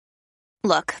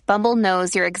Look, Bumble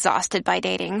knows you're exhausted by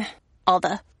dating. All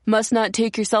the must not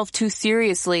take yourself too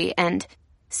seriously and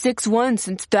 6'1"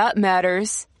 since that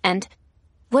matters. And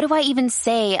what do I even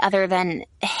say other than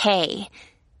hey?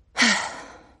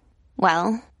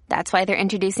 Well, that's why they're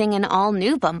introducing an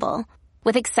all-new Bumble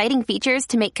with exciting features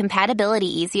to make compatibility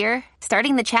easier,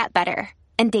 starting the chat better,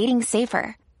 and dating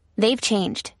safer. They've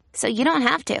changed, so you don't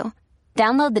have to.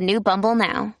 Download the new Bumble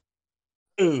now.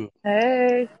 Ooh.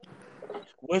 Hey.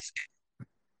 What's going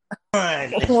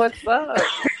on? What's up?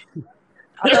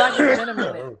 I feel like it's been a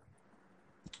minute.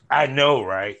 I know,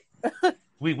 right?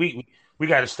 we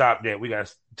got to stop that. We got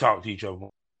to talk to each other.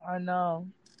 I know.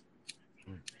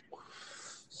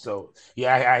 So,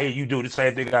 yeah, I hear you do the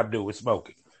same thing I do with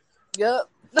smoking. Yep.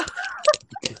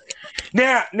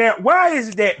 Now, why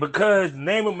is that? Because the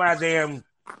name of my damn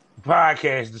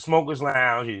podcast, The Smokers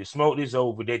Lounge, and Smoke This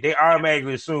Over, that they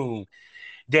automatically assume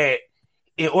that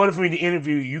in order for me to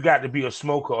interview you, you got to be a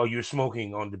smoker or you're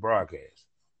smoking on the broadcast.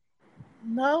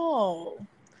 No.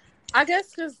 I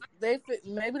guess because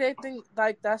maybe they think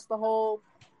like that's the whole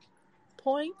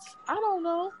point. I don't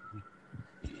know.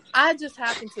 I just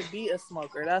happen to be a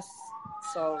smoker. That's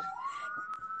so.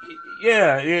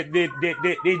 Yeah,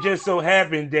 it just so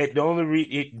happened that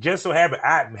it just so happened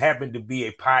I happen to be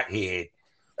a pothead,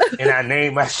 and I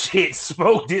named my shit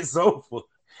 "Smoke This Over."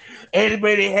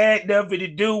 Anybody had nothing to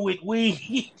do with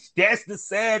weed. That's the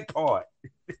sad part.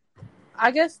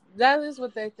 I guess that is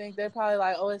what they think. They're probably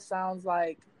like, oh, it sounds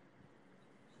like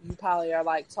you probably are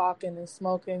like talking and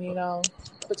smoking, you know,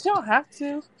 but you don't have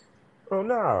to. Oh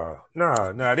no!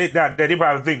 They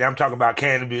probably think that I'm talking about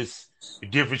cannabis, the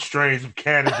different strains of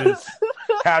cannabis,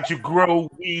 how to grow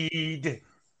weed,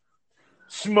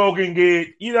 smoking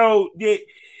it. You know,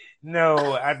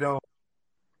 no, I don't.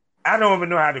 I don't even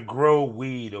know how to grow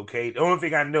weed. Okay, the only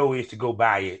thing I know is to go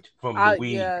buy it from the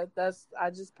weed. Yeah, I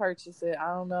just purchased it. I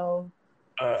don't know.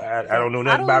 I don't know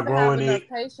nothing about growing it. I don't have enough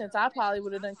patience. I probably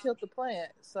would have done killed the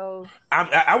plant. So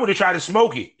I would have tried to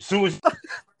smoke it as soon as.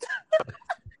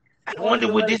 I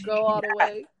wonder what this go all the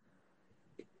way.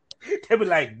 They be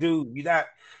like, dude, you're not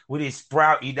with it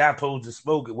sprout. You're not supposed to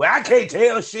smoke it. Well, I can't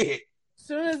tell shit. As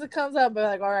soon as it comes up, be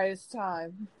like, all right, it's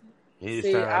time.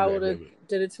 Time, I would have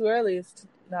did it too early.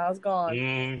 Now it's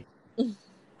gone.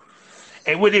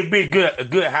 And would it be a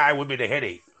good high? Would be the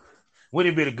headache? Would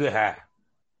it be a good high?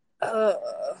 No.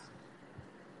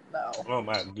 Oh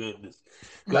my goodness.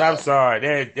 No. I'm sorry.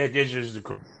 That's just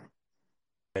the.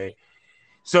 Okay.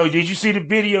 So, did you see the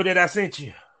video that I sent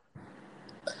you?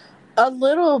 A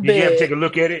little bit. Did you ever take a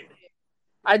look at it?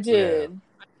 I did. Yeah.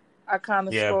 I kind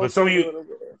of scrolled through a little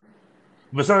bit.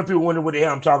 But some people wonder what the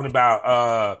hell I'm talking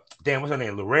about. Damn, what's her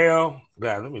name? Laurel?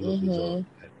 God, let me look this up.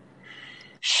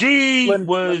 She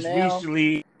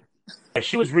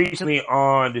was recently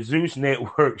on the Zeus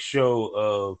Network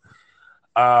show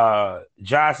of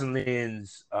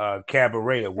Jocelyn's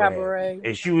Cabaret.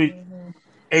 And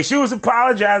she was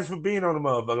apologizing for being on the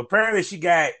motherfucker. Apparently, she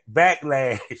got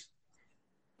backlash.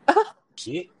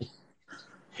 Shit.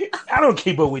 I don't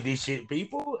keep up with this shit,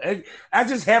 people. I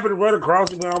just happen to run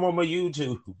across it when I'm on my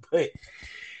YouTube. But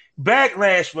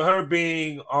backlash for her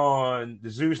being on the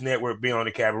Zeus Network, being on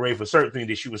the Cabaret for certain things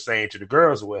that she was saying to the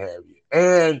girls or what have you.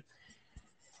 And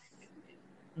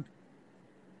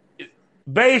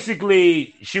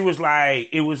basically, she was like,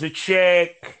 it was a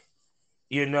check,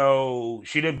 you know,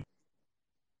 she didn't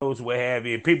what have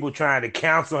you. People trying to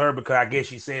counsel her because I guess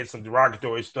she said some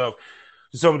derogatory stuff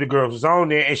to some of the girls was on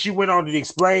there. And she went on to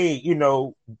explain, you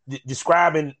know,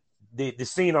 describing the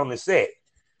scene on the set.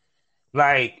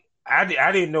 Like, I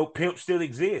didn't know pimp still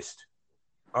exist.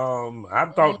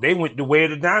 I thought they went the way of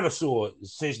the dinosaur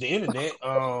since the internet.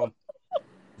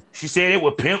 She said it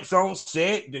were pimps on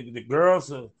set. The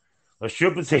girls are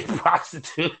strippers and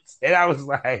prostitutes. And I was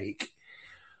like,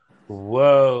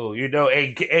 whoa, you know,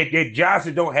 and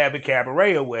Johnson don't have a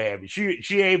cabaret or what have you.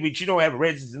 She don't have a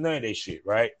residence in none of that shit,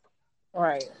 right?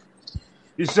 Right.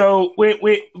 So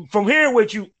from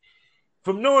hearing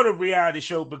from knowing a reality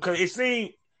show, because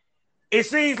it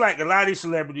seems like a lot of these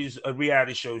celebrities of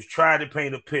reality shows try to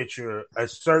paint a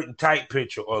certain type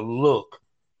picture or look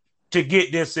to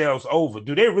get themselves over.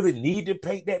 Do they really need to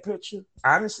paint that picture?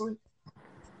 Honestly?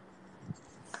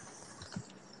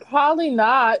 Probably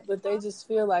not, but they just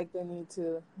feel like they need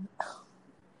to.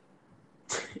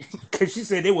 Because she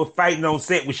said they were fighting on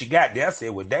set when she got there. I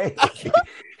said, well, dang.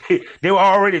 They were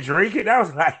already drinking. I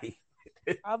was like...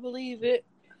 I believe it.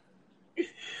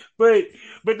 But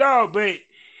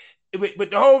the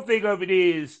whole thing of it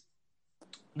is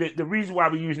the reason why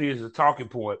we're using it as a talking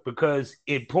point, because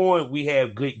in porn we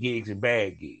have good gigs and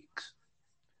bad gigs.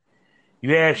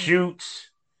 You have shoots,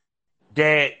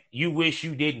 that you wish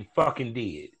you didn't fucking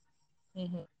did.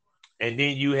 Mm-hmm. And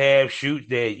then you have shoots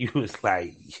that you was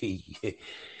like,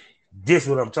 this is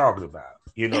what I'm talking about,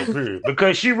 period.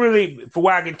 Because she really, for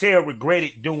what I can tell,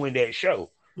 regretted doing that show.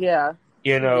 Yeah.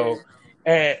 And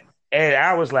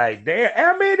I was like, damn,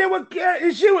 I mean,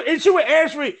 and she would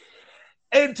actually,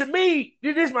 and to me,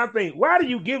 this is my thing. Why do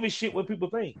you give a shit what people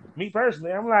think? Me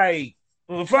personally, I'm like,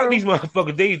 well, fuck these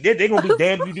motherfuckers. They gonna be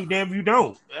damned if you do, damned if you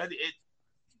don't.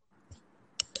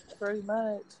 Pretty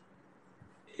much.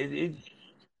 It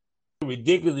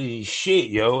ridiculous shit,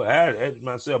 yo. That's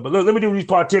myself. But look, let me do these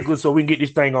particulars so we can get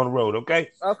this thing on the road, okay?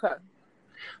 Okay. All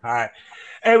right.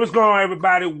 Hey, what's going on,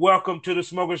 everybody? Welcome to the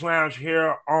Smokers Lounge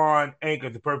here on Anchor,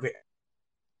 the perfect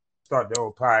start their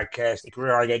own podcasting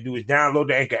career. All you gotta do is download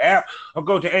the Anchor app or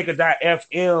go to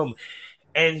anchor.fm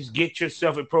and get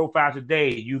yourself a profile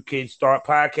today. You can start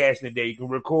podcasting today. You can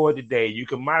record today. You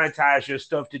can monetize your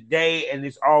stuff today, and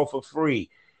it's all for free.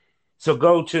 So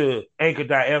go to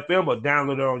anchor.fm or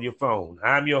download it on your phone.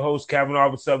 I'm your host, Calvin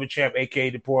Auburn Southern Champ, a.k.a.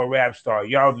 the Poor Rap Star.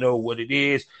 Y'all know what it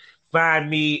is. Find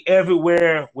me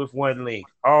everywhere with one link.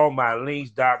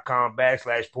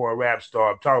 allmylinks.com/Poor Rap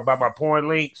Star. I'm talking about my porn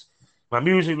links, my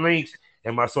music links,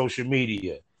 and my social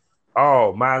media.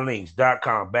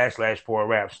 allmylinks.com/Poor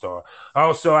Rap Star.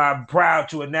 Also, I'm proud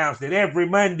to announce that every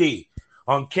Monday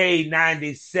on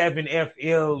K97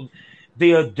 FM,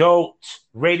 the adult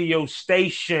radio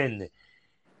station,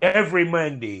 every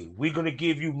Monday, we're going to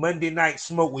give you Monday Night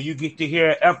Smoke, where you get to hear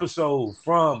an episode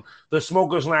from the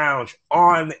Smokers Lounge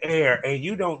on air, and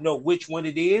you don't know which one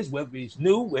it is, whether it's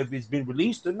new, whether it's been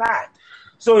released or not.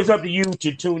 So it's up to you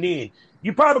to tune in.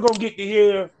 You're probably going to get to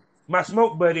hear my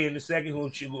smoke buddy in a second, who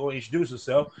will introduce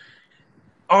herself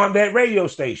on that radio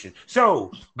station.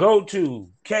 So go to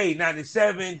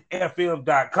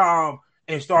K97FM.com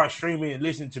and start streaming and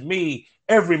listening to me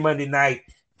every Monday night,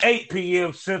 8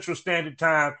 p.m. Central Standard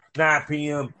Time, 9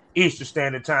 p.m. Eastern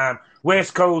Standard Time.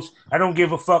 West Coast, I don't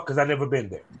give a fuck because I've never been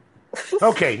there.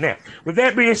 Okay, now, with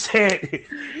that being said,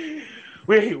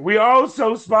 we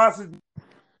also sponsored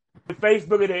the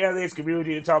Facebook of the LS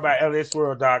community to talk about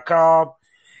lsworld.com.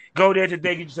 Go there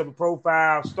today, get yourself a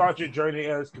profile, start your journey in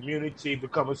the LS community,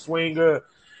 become a swinger.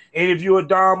 And if you're a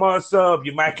dom or a sub,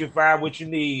 you might can find what you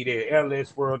need at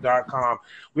lsworld.com.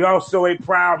 We're also a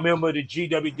proud member of the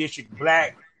GW District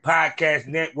Black Podcast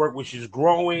Network, which is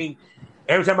growing.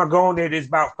 Every time I go on there, there's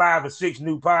about 5 or 6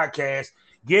 new podcasts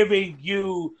giving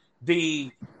you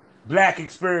the Black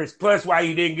experience. Plus, why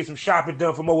you didn't get some shopping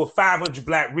done from over 500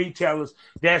 Black retailers.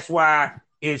 That's why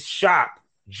it's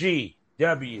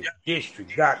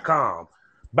shopgwdistrict.com.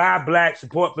 Buy Black,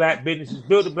 support Black businesses,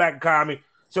 build the Black economy,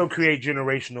 so create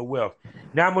generational wealth.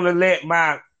 Now I'm going to let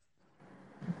my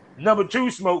number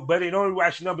 2 smoke, but it only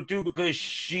watch number 2 because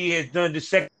she has done the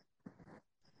second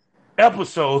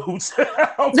episodes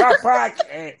on my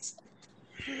podcast.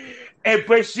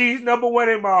 But she's number 1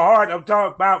 in my heart. I'm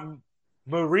talking about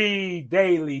Marie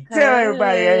Daly. Tell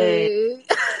everybody, hey,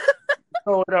 what's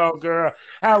going on, girl?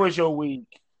 How was your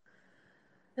week?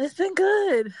 It's been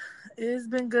good. It's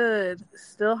been good.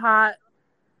 Still hot.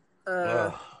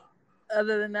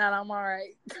 Other than that, I'm all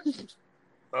right.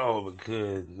 Oh,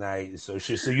 good night. So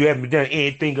you haven't done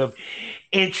anything of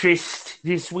interest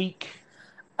this week?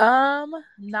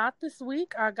 Not this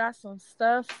week. I got some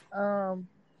stuff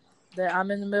that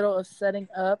I'm in the middle of setting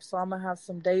up, so I'm gonna have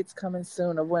some dates coming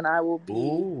soon of when I will be.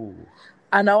 Ooh.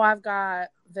 I know I've got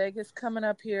Vegas coming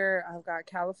up here. I've got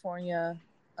California,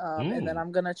 and then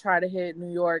I'm gonna try to hit New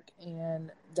York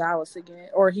and Dallas again,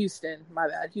 or Houston. My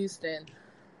bad, Houston,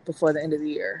 before the end of the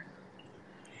year.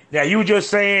 Now, you were just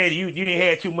saying you didn't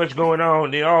have too much going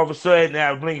on. Then all of a sudden,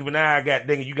 now blink of an eye,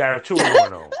 you got a tour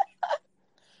going on.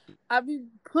 I be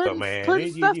putting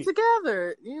stuff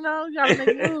together. You gotta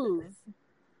make moves.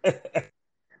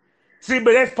 See,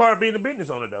 but that's part of being a business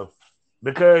owner, though,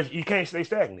 because you can't stay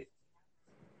stagnant.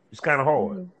 It's kind of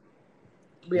hard.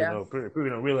 Mm-hmm. Yeah. People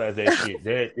don't realize that shit.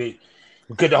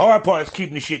 Because the hard part is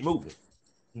keeping the shit moving.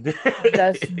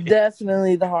 That's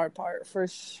definitely the hard part, for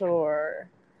sure.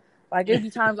 Like, it'd be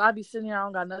times I'd be sitting here, I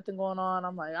don't got nothing going on.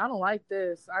 I'm like, I don't like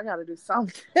this. I got to do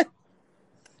something.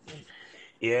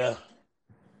 Yeah.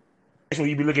 That's when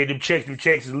you be looking at them checks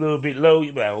is a little bit low.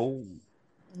 You be like, oh.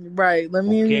 Right. Let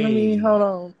me hold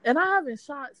on. And I haven't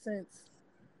shot since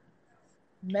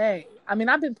May. I mean,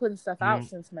 I've been putting stuff out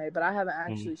since May, but I haven't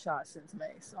actually shot since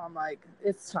May. So I'm like,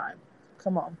 it's time.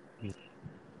 Come on. Yeah.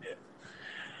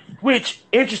 Which,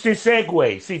 interesting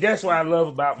segue. See, that's what I love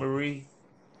about Marie.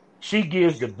 She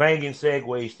gives the banging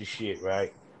segues to shit,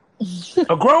 right?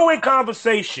 A growing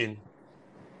conversation.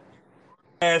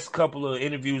 Last couple of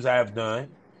interviews I've done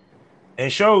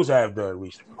and shows I've done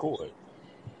recently, recorded,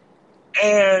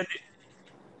 And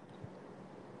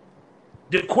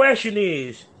the question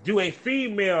is, do a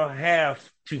female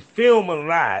have to film a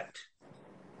lot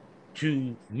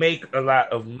to make a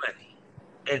lot of money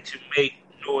and to make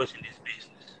noise in this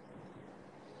business?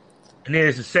 And then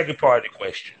there's the second part of the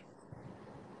question.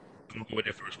 I'm going to go with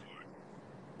the first part.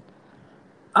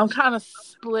 I'm kind of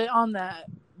split on that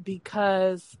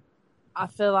because I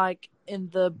feel like in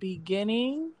the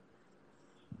beginning,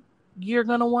 you're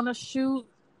going to want to shoot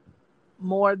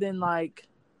more than like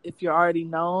if you're already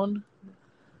known,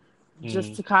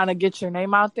 just to kind of get your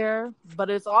name out there. But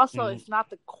it's also, it's not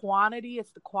the quantity,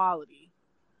 it's the quality.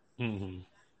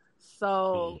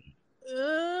 So,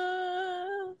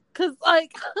 because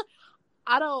like,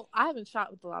 I haven't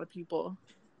shot with a lot of people.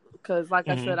 Because, like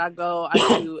I said, I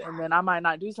shoot, and then I might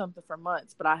not do something for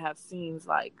months, but I have scenes,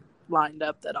 like, lined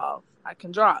up that I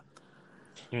can drop.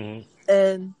 And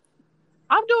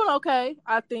I'm doing okay,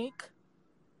 I think.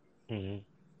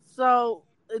 So,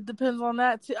 it depends on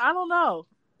that, too. I don't know.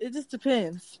 It just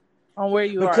depends on where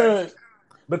you are.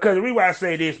 Because the reason why I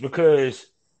say this, because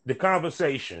the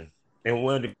conversation and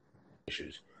one of the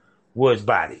issues was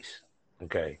bodies,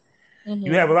 okay?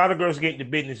 You have a lot of girls getting the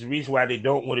business. The reason why they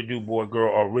don't want to do boy-girl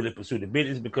or really pursue the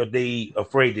business because they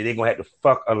afraid that they're going to have to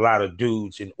fuck a lot of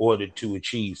dudes in order to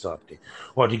achieve something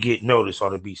or to get noticed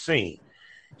or to be seen.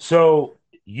 So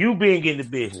you being in the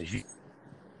business,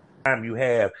 you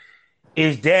have,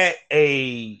 is that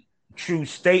a true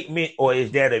statement or is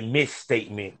that a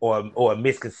misstatement or a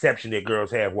misconception that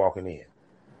girls have walking in?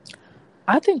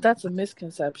 I think that's a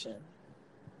misconception.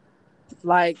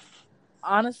 Like,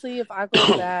 honestly, if I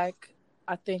go back,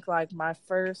 I think like my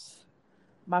first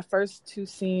 2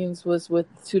 scenes was with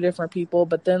 2 different people,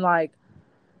 but then like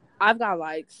I've got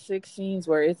like 6 scenes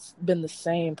where it's been the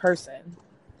same person.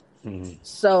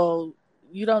 So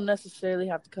you don't necessarily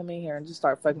have to come in here and just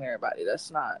start fucking everybody.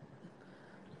 That's not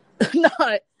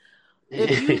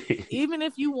even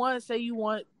if you want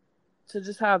to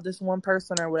just have this one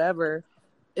person or whatever,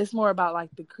 it's more about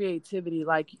like the creativity.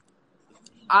 Like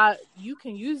you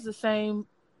can use the same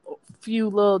few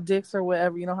little dicks or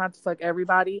whatever. You don't have to fuck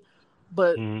everybody,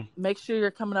 but make sure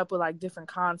you're coming up with like different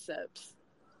concepts.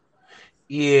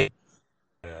 Yeah.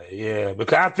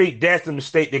 Because I think that's the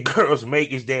mistake that girls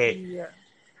make is that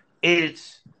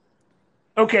it's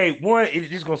okay. One, it's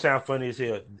just gonna sound funny as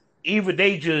hell. Either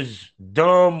they just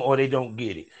dumb or they don't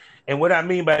get it. And what I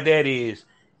mean by that is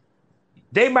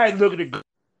they might look at the girl,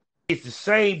 it's the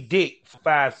same dick for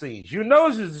 5 scenes. You know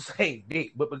it's the same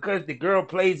dick, but because the girl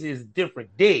plays his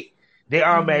different dick, they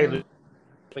automatically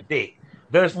for dick.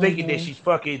 Thus thinking that she's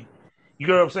fucking, you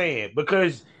know what I'm saying?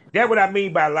 Because that's what I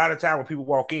mean by a lot of time when people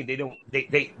walk in,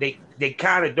 they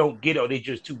kind of don't get it or they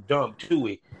just too dumb to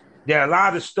it. There are a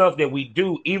lot of stuff that we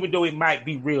do, even though it might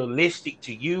be realistic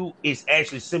to you, it's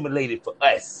actually simulated for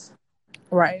us.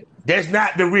 Right. That's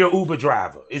not the real Uber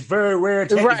driver. It's very rare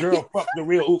to take the girl fuck the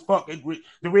real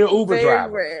Uber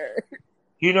driver. Rare.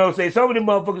 You know what I'm saying? Some of them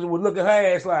motherfuckers would look at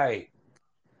her ass like,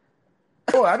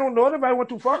 oh, I don't know anybody want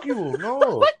to fuck you.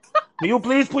 No. Can you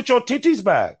please put your titties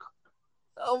back?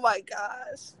 Oh my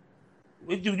gosh.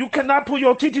 You cannot put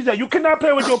your titties back. You cannot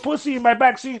play with your pussy in my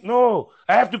back seat. No.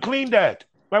 I have to clean that.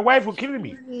 My wife will kill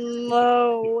me.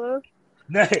 No.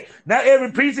 Not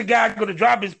every pizza guy is gonna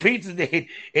drop his pizza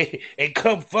and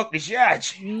come fuck the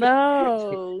shot.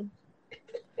 No.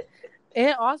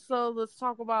 And also, let's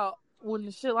talk about when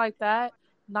the shit like that,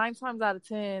 9 times out of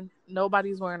 10,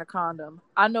 nobody's wearing a condom.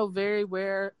 I know very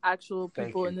rare actual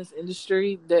people in this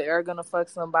industry that are gonna fuck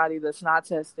somebody that's not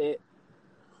tested.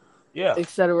 Yeah. Et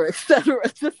cetera, et cetera.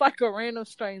 Just like a random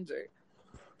stranger.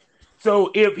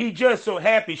 So if he just so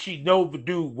happy she know the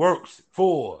dude works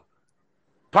for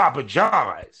Papa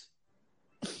John's,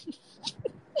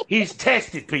 he's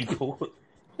tested people.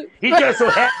 He just so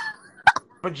happy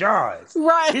Papa John's.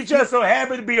 Right. He just so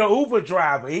happened to be an Uber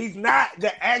driver. He's not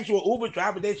the actual Uber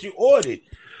driver that you ordered.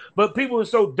 But people are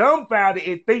so dumbfounded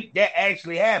and think that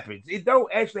actually happens. It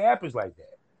don't actually happen like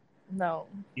that. No.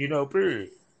 You know,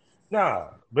 period. Nah,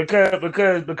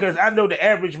 because I know the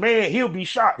average man, he'll be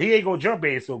shocked. He ain't gonna jump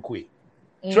in so quick.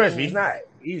 Trust me, he's not.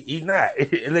 He's not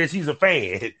unless he's a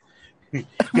fan.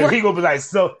 Because he gonna be like,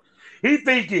 so he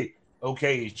thinking,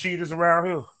 okay, is cheaters around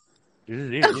here?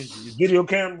 Is video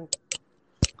camera?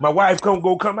 My wife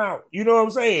come out. You know what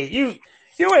I'm saying? You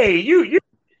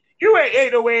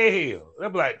ain't no way in hell.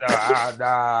 I'm like,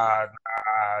 nah.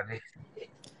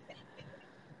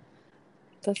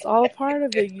 That's all part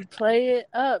of it. You play it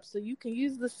up so you can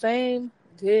use the same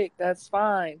dick. That's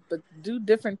fine, but do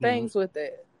different things with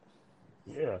it.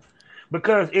 Yeah,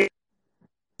 because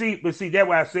that's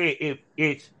why I said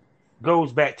it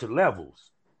goes back to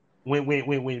levels.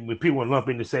 when people lump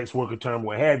into sex worker term,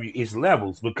 what have you, it's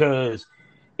levels. Because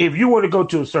if you want to go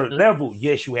to a certain level,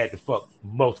 yes, you had to fuck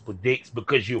multiple dicks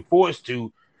because you're forced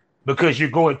to, because you're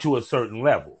going to a certain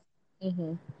level.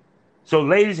 Mm-hmm. So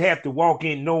ladies have to walk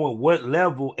in knowing what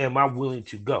level am I willing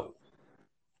to go,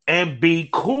 and be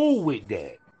cool with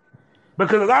that.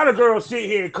 Because a lot of girls sit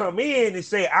here and come in and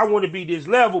say, I want to be this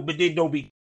level, but then don't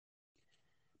be.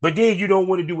 But then you don't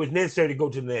want to do what's necessary to go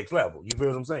to the next level. You feel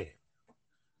what I'm saying?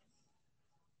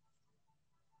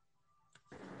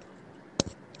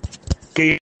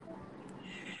 Okay.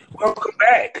 Welcome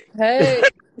back. Hey.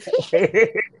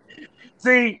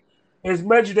 See, as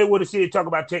much as they want to sit and talk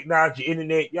about technology,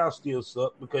 internet, y'all still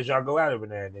suck because y'all go out every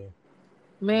now and then.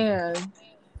 Man.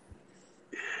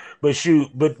 But shoot,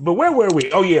 but where were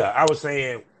we? Oh yeah, I was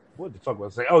saying, what the fuck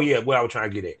was I saying? Oh yeah, what I was trying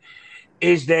to get at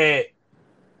is that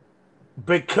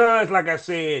because, like I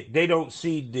said, they don't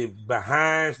see the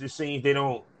behind the scenes, they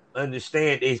don't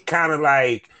understand. It's kind of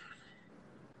like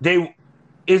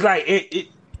it's like it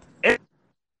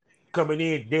coming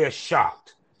in, they're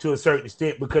shocked to a certain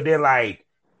extent because they're like,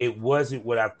 it wasn't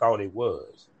what I thought it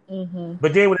was. Mm-hmm.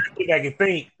 But then when I think, I can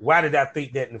think, why did I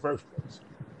think that in the first place?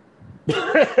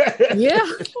 Yeah.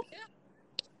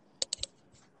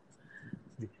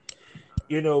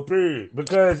 You know, period.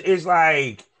 Because it's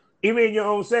like, even in your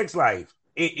own sex life,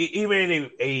 even in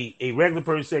a regular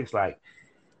person's sex life,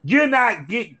 you're not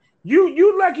getting,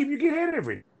 you lucky if you get hit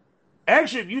every day.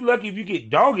 Actually, you lucky if you get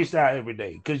doggy style every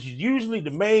day. Because usually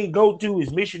the main go-to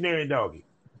is missionary and doggy.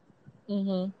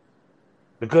 Mm-hmm.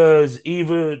 Because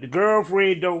either the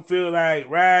girlfriend don't feel like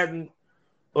riding,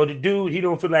 or the dude, he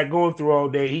don't feel like going through all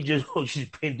day. He just wants you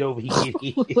to bend over. He get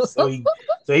hit. So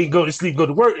he go to sleep, go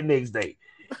to work the next day.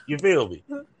 You feel me?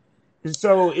 And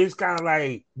so it's kind of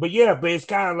like, but it's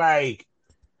kind of like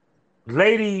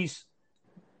ladies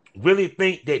really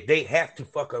think that they have to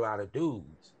fuck a lot of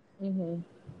dudes. Mm-hmm.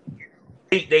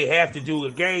 Think they have to do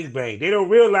a gangbang. They don't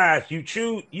realize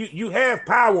you have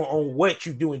power on what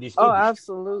you do in this industry.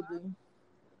 Absolutely.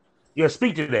 Yeah,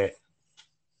 speak to that.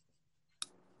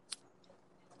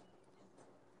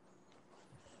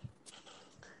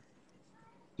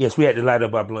 Yes, we had to light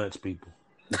up our blunts, people.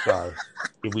 I'm sorry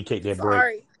if we take that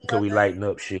break. Because we lighten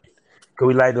up shit.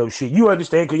 You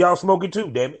understand? Because y'all smoking too,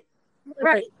 damn it.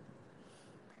 Right.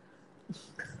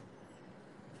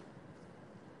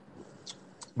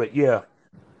 But yeah.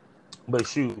 But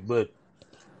shoot. But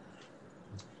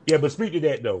yeah, but speak to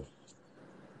that though.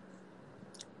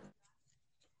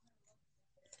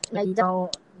 You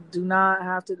do not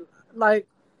have to, like,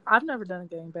 I've never done a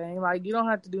gangbang. Like, you don't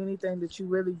have to do anything that you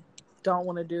really don't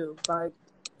want to do. Like,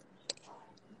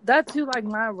 that too, like,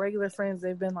 my regular friends,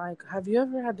 they've been like, have you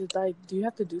ever had to, like, do you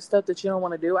have to do stuff that you don't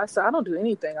want to do? I said, I don't do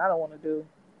anything I don't want to do,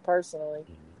 personally.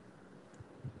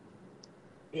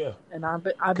 Yeah. And I've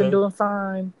been doing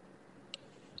fine.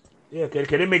 Yeah, cause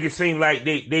they make it seem like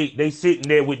they sitting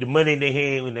there with the money in their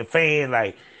hand and the fan,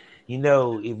 like, you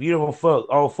know, if you don't fuck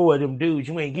all four of them dudes,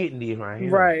 you ain't getting this right here.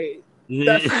 Right.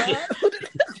 That's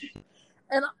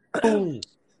not.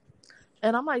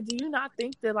 And I'm like, do you not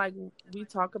think that, like, we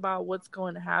talk about what's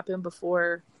going to happen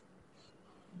before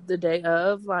the day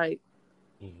of? Like,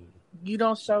 you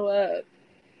don't show up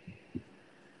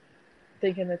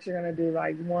thinking that you're going to do,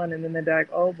 like, one, and then they're like,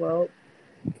 oh, well,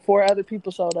 4 other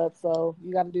people showed up, so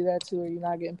you got to do that too, or you're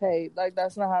not getting paid. Like,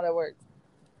 that's not how that works.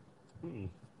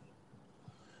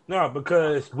 No,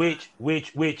 because which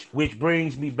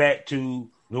brings me back to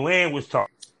Luann was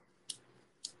talking.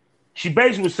 She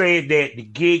basically was saying that the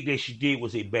gig that she did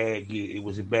was a bad gig. It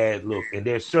was a bad look. And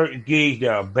there's certain gigs that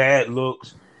are bad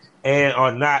looks and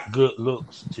are not good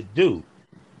looks to do.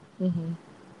 Mm-hmm.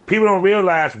 People don't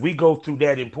realize we go through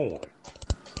that in porn.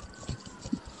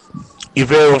 You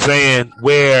feel what I'm saying?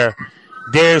 Where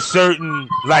there's certain,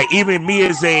 like, even me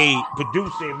as a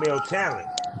producer in male talent,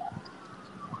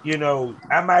 you know,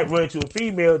 I might run into a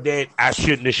female that I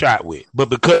shouldn't have shot with. But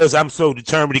because I'm so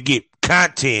determined to get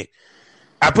content,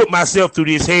 I put myself through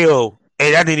this hell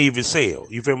and I didn't even sell.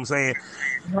 You feel what I'm saying?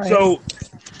 Right. So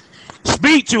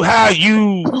speak to how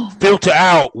you filter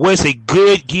out what's a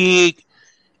good gig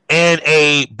and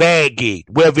a bad gig,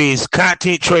 whether it's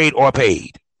content, trade, or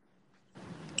paid.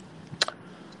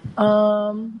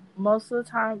 Most of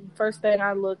the time, first thing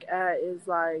I look at is,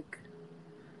 like,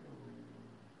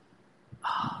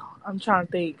 I'm trying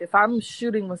to think. If I'm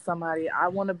shooting with somebody, I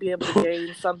want to be able to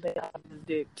gain something out of this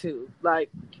dick too. Like,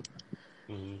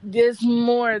 there's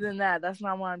more than that. That's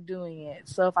not why I'm doing it.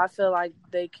 So if I feel like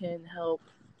they can help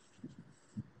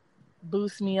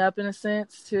boost me up in a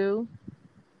sense too,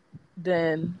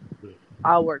 then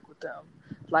I'll work with them.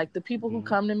 Like, the people who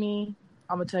come to me,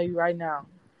 I'm gonna tell you right now,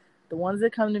 The ones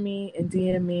that come to me and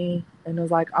DM me and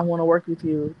it's like, I want to work with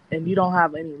you, and you don't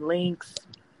have any links,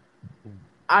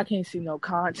 I can't see no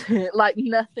content, like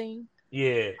nothing.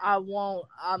 Yeah.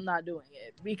 I'm not doing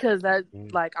it because that,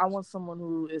 like, I want someone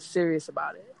who is serious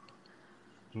about it.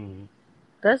 Mm-hmm.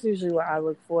 That's usually what I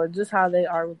look for, just how they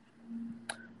are.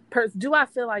 Do I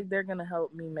feel like they're going to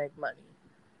help me make money?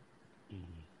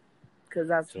 Because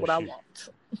that's what I want.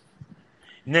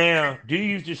 Now, do you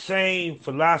use the same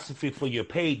philosophy for your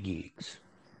paid gigs?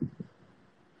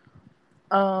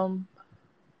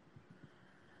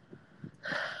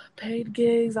 Paid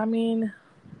gigs, I mean...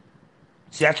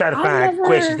 See, I try to find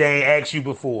questions they ain't asked you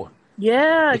before.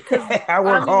 Yeah, because I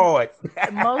work hard.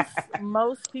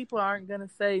 most people aren't going to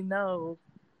say no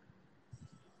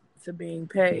to being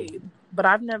paid. But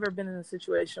I've never been in a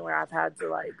situation where I've had to,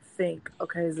 like, think,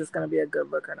 okay, is this going to be a good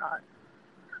look or not?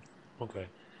 Okay.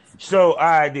 So, all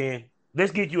right, then,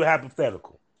 let's get you a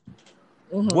hypothetical.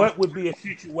 Mm-hmm. What would be a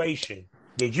situation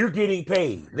that you're getting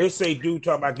paid? Let's say dude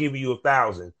talking about giving you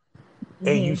 $1,000,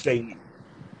 and you say,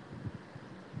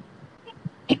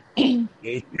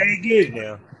 it's pretty good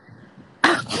now.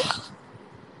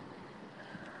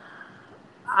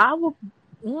 I will.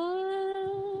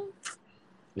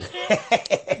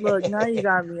 Look, now you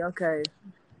got me. Okay.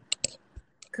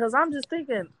 Because I'm just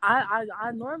thinking,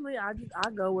 I normally I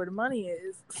go where the money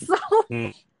is. So.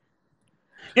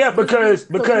 Yeah, because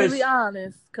completely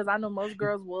honest, because I know most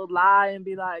girls will lie and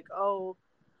be like, "Oh,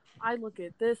 I look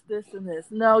at this, and this."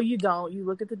 No, you don't. You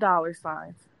look at the dollar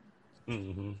signs.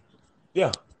 Mm-hmm.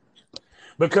 Yeah,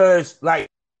 because like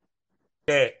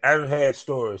that, I've had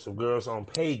stories of girls on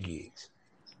paid gigs,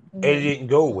 and it didn't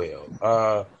go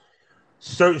well.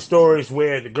 Certain stories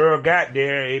where the girl got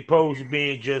there, it posed to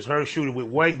being just her shooting with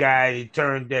one guy, and it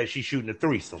turned that she's shooting a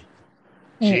threesome.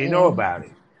 She didn't know about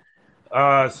it.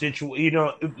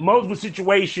 Multiple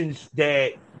situations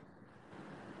that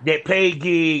paid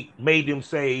gig made them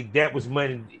say that was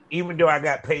money, even though I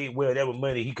got paid well, that was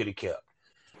money he could have kept.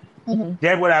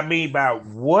 That's what I mean by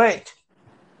what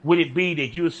would it be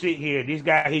that you'll sit here, this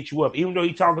guy hit you up, even though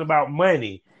he's talking about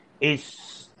money,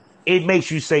 it makes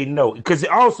you say no. Because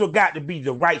it also got to be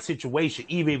the right situation,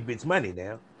 even if it's money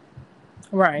now.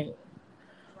 Right.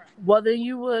 Well, then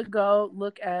you would go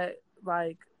look at,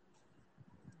 like,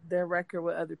 their record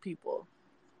with other people.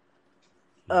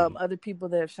 Other people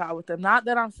that have shot with them. Not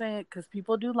that I'm saying, because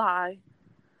people do lie.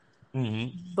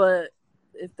 But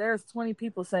if there's 20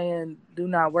 people saying, do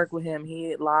not work with him,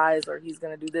 he lies, or he's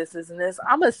going to do this, and this,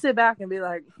 I'm going to sit back and be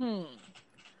like,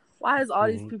 why is all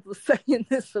these people saying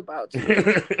this about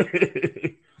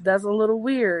you? That's a little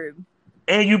weird.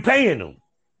 And you paying them.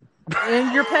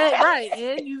 And you're paid, right,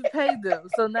 and you paid them.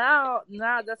 So now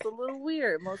that's a little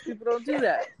weird. Most people don't do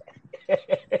that.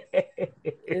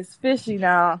 It's fishy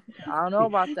now. I don't know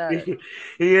about that.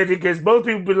 Yeah, because most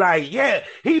people be like, yeah,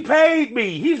 he paid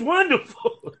me. He's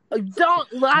wonderful.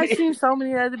 I've seen so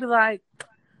many that be like,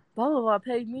 blah, blah, blah,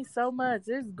 paid me so much.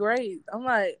 It's great. I'm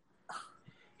like,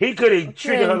 he could have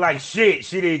treated her like shit.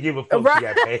 She didn't give a fuck. Right. She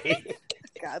got paid.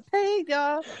 Got paid,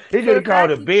 y'all. He could have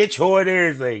called a bitch, whore,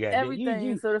 everything.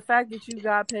 Everything. So the fact that you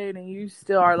got paid and you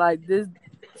still are like, this,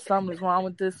 something's wrong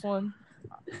with this one.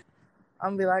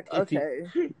 I'm be like, okay,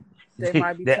 they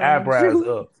might be the eyebrows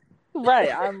up. Right,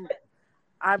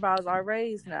 eyebrows are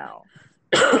raised now.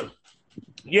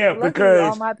 Yeah, luckily, because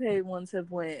all my paid ones have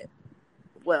went.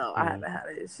 Well, I haven't had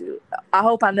an issue. I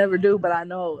hope I never do, but I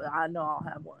know I'll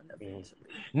have one eventually.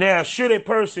 Now, should a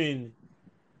person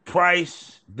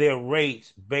price their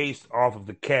rates based off of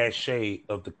the cachet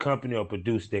of the company or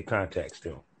producer that contacts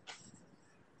them?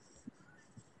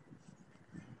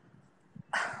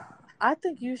 I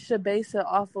think you should base it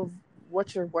off of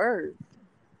what you're worth.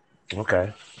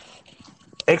 Okay.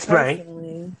 Explain.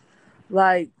 Personally,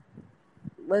 like,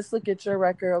 let's look at your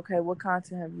record. Okay, what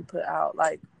content have you put out?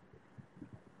 Like,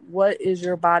 what is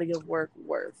your body of work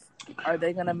worth? Are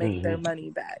they going to make their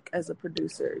money back as a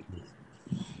producer?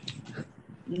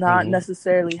 Not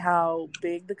necessarily how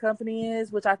big the company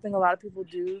is, which I think a lot of people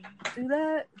do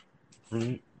that.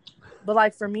 But,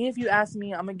 like, for me, if you ask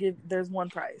me, I'm going to there's one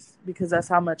price, because that's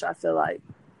how much I feel like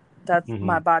that's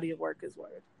my body of work is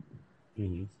worth.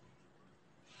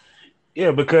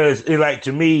 Yeah, because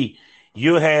to me,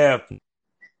 you have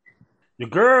the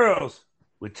girls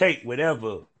would take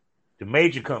whatever the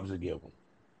major companies give them.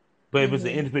 But if it's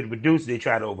an independent producer, they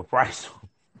try to overprice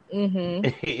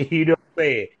them. You know what I'm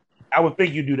saying? I would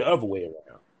think you do the other way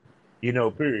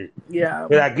around. Period. Yeah.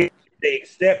 But I guess they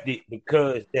accept it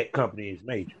because that company is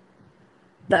major.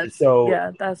 That's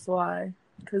why.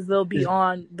 Because they'll be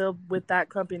with that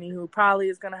company who probably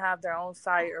is going to have their own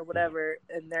site or whatever,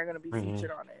 and they're going to be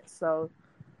featured on it. So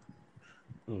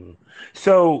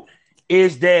So,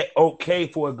 is that okay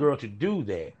for a girl to do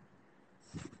that?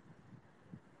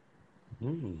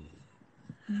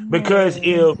 Because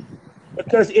if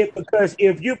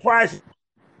you price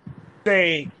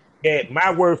saying that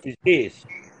my worth is this,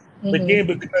 but then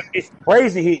because it's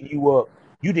Brazen hitting you up,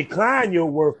 you decline your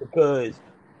worth because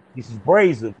this is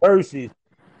Brazen versus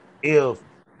if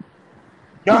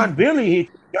John Billy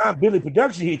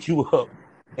Production hit you up,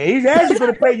 and he's actually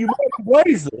going to pay you more than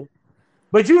Brazen,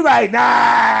 but you like, nah,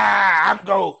 I'm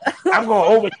gonna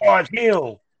overcharge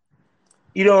him.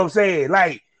 You know what I'm saying?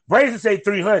 Like Brazen say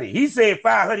 300, he said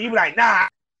 500. He be like, nah,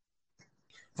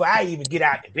 before I even get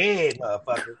out the bed,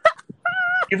 motherfucker.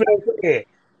 You know what I'm saying?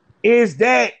 Is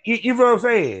that you know what I'm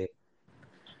saying?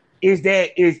 Is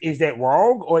that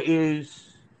wrong or is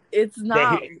it's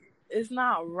not? It's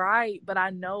not right, but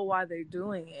I know why they're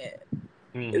doing it.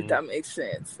 If that makes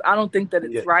sense. I don't think that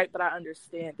it's right, but I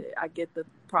understand it. I get the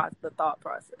thought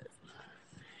process.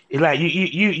 It's like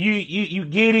you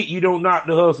get it. You don't knock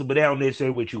the hustle, but that don't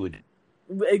necessarily what you would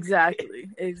do. Exactly.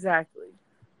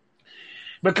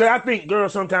 Because I think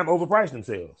girls sometimes overprice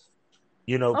themselves.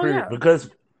 You know, yeah. Because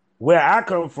where I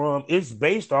come from, it's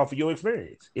based off of your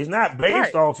experience. It's not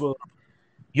based off of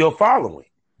your following.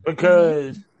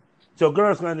 Because so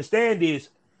girls can understand this.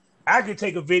 I could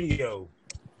take a video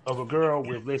of a girl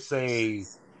with, let's say,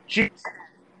 she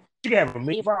can have 1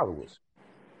 million followers,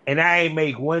 and I ain't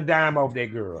make one dime off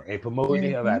that girl and promote the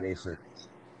hell out of that shit.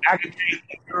 I could take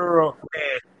a girl who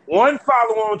has one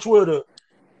follower on Twitter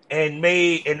and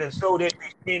then sold that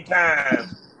bitch 10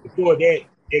 times before that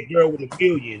girl with the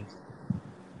millions.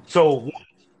 So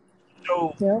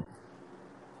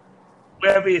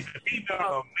whether it's a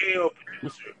female or male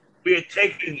producer, we're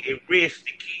taking a risk.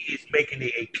 The key is making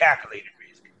it a calculated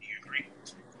risk. Do you agree?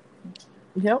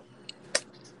 Yep.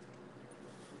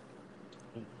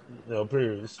 No,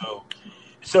 period. So,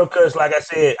 because like I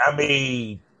said, I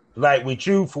mean, like with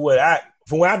you, for what I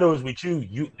know is with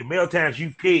you, the male times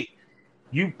you pick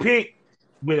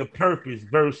with a purpose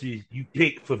versus you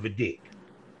pick for the dick.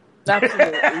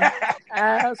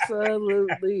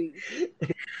 Absolutely.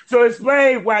 So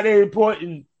explain why they're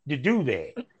important to do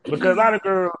that, because a lot of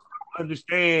girls don't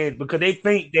understand, because they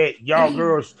think that y'all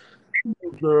girls,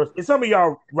 and some of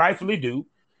y'all rightfully do,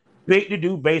 pick the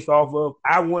dude based off of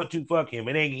I want to fuck him,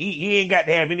 and he ain't got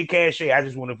to have any cachet. I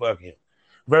just want to fuck him.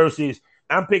 Versus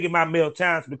I'm picking my male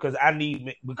talents because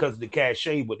of the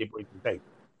cachet what they bring to the table.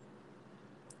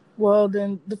 Well,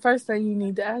 then the first thing you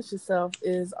need to ask yourself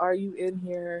is: are you in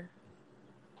here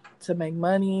to make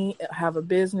money, have a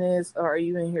business, or are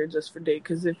you in here just for dick?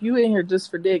 Because if you in here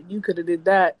just for dick, you could have did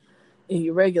that in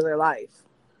your regular life.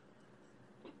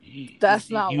 That's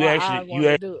not why I want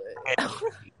to do it.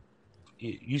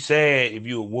 You said if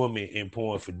you're a woman and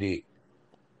porn for dick.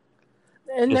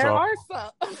 And there are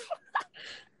some.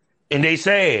 And they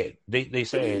said. They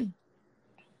said.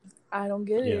 I don't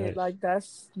get it. Like,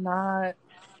 that's not...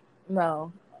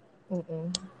 No.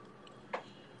 Mm-mm.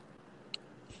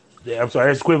 Yeah, I'm sorry.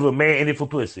 That's equivalent of man in it for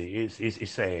pussy.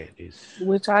 It's sad.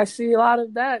 Which I see a lot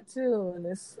of that, too. And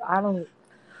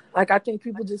I think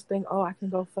people just think, oh, I can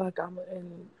go fuck.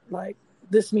 And, like,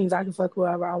 this means I can fuck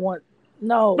whoever I want.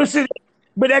 No.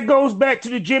 But that goes back to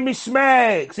the Jimmy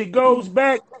Smacks. It goes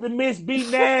back to the Miss B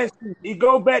Nasty. It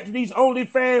goes back to these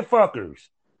OnlyFans fuckers.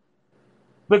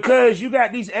 Because you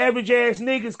got these average ass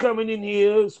niggas coming in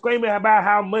here screaming about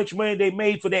how much money they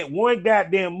made for that one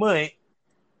goddamn month,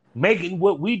 making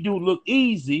what we do look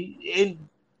easy.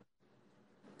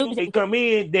 And they come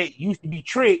in that used to be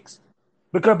tricks,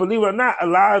 because believe it or not, a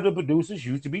lot of the producers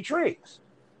used to be tricks.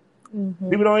 Mm-hmm.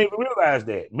 People don't even realize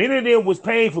that. Many of them was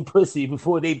paying for pussy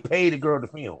before they paid the girl to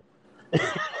film.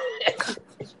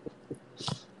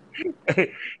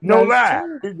 No lie.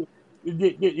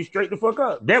 Straight the fuck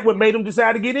up. That what made them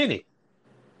decide to get in it.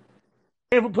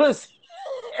 Paying for pussy.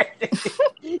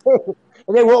 And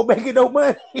they won't make it no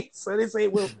money. So they say,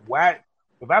 well, why?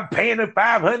 If I'm paying them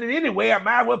 $500 anyway, I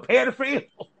might as well pay the film.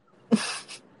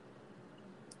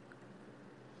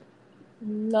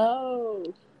 No.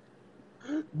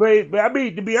 But I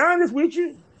mean, to be honest with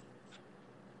you,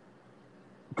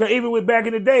 because even with back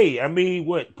in the day, I mean,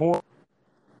 what porn?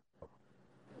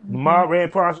 The mob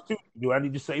ran prostitutes. Do I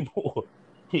need to say more?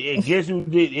 And guess who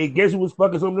did? And guess who was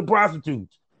fucking some of the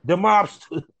prostitutes? The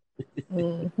mobsters.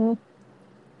 Mm-hmm.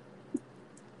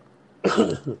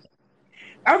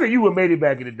 I think you would have made it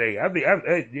back in the day. I think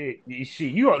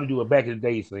shit, you ought to do a back in the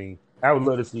day thing. I would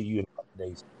love to see you in back in the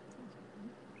days.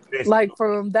 Like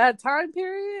from that time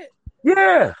period?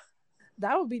 Yeah.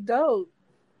 That would be dope.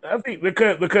 I think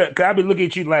because I've been looking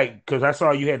at you like because I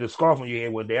saw you had the scarf on your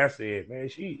head one day. I said, man,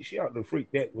 she ought to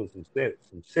freak that with some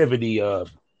 70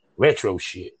 retro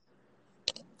shit.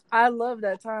 I love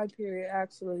that time period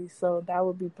actually, so that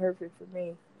would be perfect for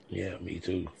me. Yeah, me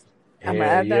too. I'm gonna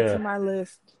add that to my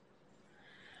list.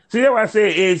 See, that's what I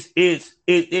said is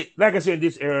it like I said,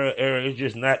 this era it's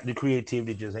just not the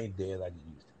creativity just ain't there like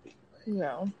it used to be.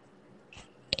 No.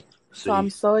 So I'm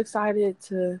so excited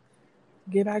to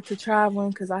get back to traveling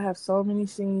because I have so many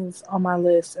scenes on my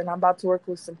list, and I'm about to work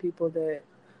with some people that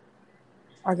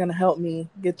are gonna help me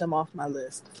get them off my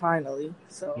list finally.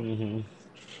 So. Mm-hmm.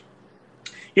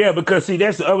 Yeah, because see,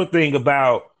 that's the other thing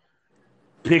about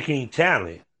picking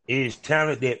talent is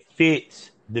talent that fits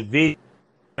the vision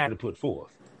to put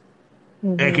forth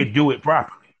and can do it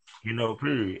properly,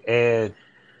 period. And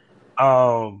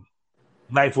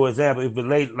like for example, if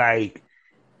like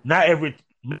not every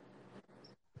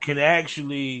can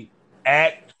actually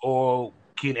act or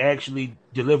can actually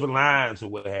deliver lines or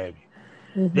what have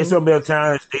you. There's some other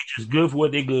times they just good for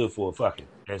what they're good for. Fuck it.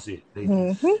 That's it. They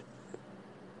just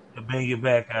bang it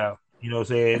back out. You know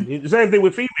what I'm saying? It's the same thing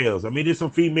with females. I mean, there's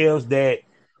some females that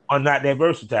are not that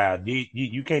versatile.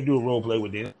 You can't do a role play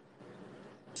with them.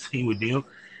 See with them.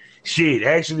 Shit,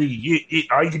 actually,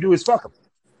 all you can do is fuck them.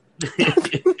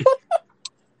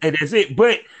 And that's it.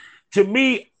 But to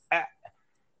me,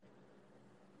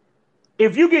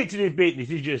 if you get to this business,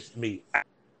 it's just me.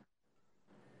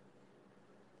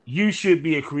 You should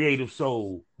be a creative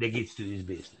soul that gets to this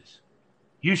business.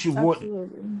 You should want to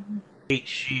create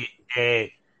shit that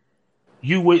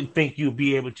you wouldn't think you'd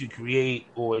be able to create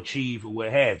or achieve or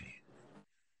what have you.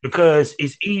 Because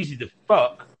it's easy to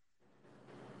fuck,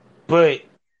 but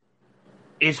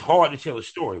it's hard to tell a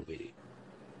story with it.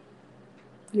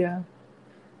 Yeah.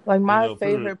 Like my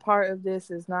favorite part of this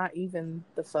is not even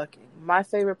the fucking. My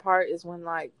favorite part is when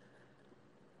like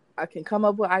I can come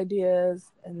up with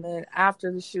ideas and then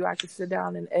after the shoot I can sit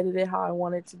down and edit it how I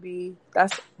want it to be.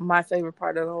 That's my favorite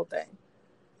part of the whole thing.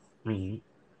 Mm-hmm.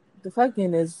 The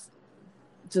fucking is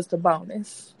just a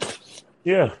bonus.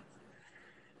 Yeah.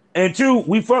 And two,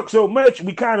 we fuck so much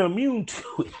we kind of immune to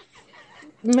it.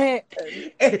 Man,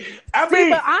 I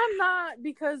mean, but I'm not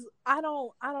because I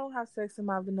don't have sex in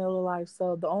my vanilla life.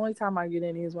 So the only time I get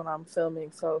any is when I'm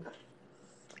filming. So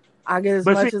I get as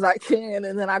much as I can,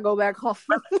 and then I go back home.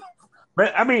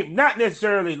 But I mean, not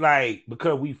necessarily like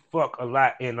because we fuck a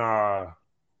lot in our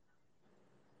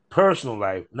personal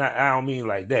life. I don't mean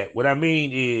like that. What I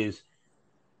mean is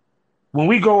when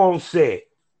we go on set,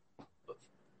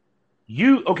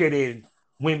 then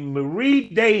when Marie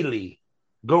Daly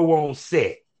go on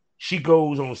set, she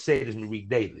goes on set as Marie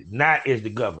Daly, not as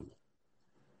the government.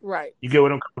 Right. You get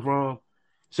what I'm coming from?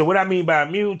 So what I mean by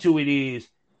immune to it is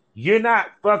you're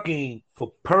not fucking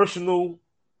for personal.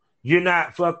 You're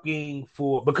not fucking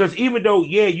for because even though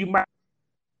you might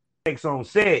sex on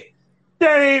set,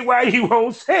 that ain't why you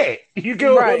on set. You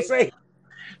get what I'm saying?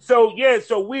 So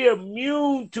so we're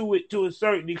immune to it to a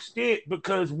certain extent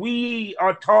because we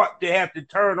are taught to have to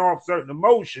turn off certain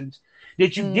emotions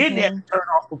that you didn't have to turn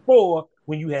off before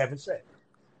when you having sex.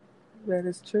 That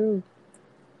is true.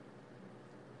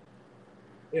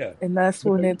 Yeah. And that's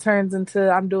when it turns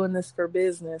into I'm doing this for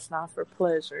business, not for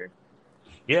pleasure.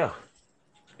 Yeah.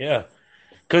 Yeah.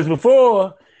 Because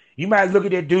before, you might look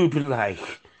at that dude and be like,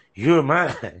 you're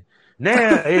mine.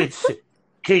 Now it's,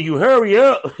 can you hurry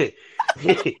up? Shit,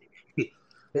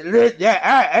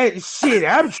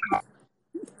 I'm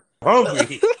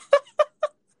hungry.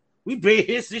 We been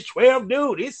here since 12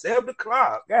 noon. It's 7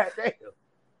 o'clock. God damn.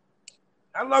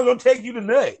 How long gonna take you to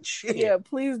nut? Shit. Yeah,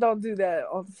 please don't do that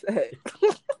on set.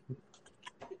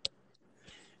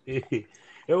 You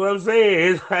know what I'm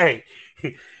saying? It's like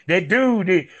that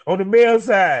dude on the male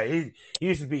side. He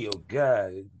used to be, oh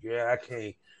God, girl, I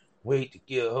can't wait to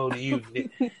get a hold of you.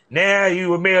 Now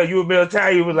you a male tie.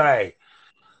 You were like,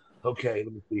 okay,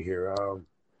 let me see here.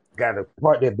 Gotta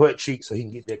part that butt cheek so he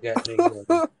can get that goddamn.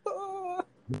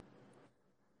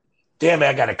 Damn it,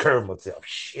 I gotta curve myself.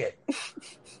 Shit.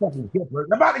 I'm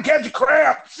about to catch a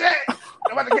crab. Shit.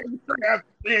 I'm about to catch a crab.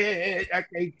 Shit. I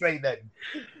can't say nothing.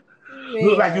 Yeah.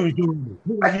 Look like you was doing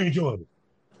it.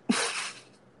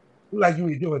 Look like you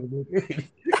was doing it.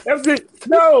 That's it.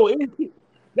 No, you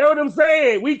know what I'm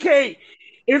saying? We can't.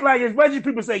 It's like as much as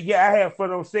people say, yeah, I have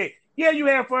fun on set. Yeah, you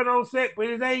have fun on set, but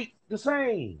it ain't the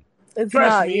same. It's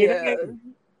Trust not, me, yeah.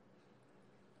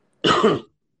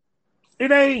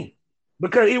 It ain't.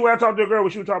 Because even when I talked to a girl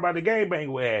when she was talking about the game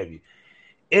bang, what have you,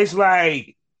 it's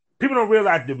like people don't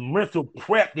realize the mental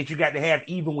prep that you got to have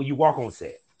even when you walk on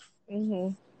set.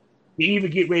 Mm-hmm. To even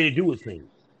get ready to do a thing.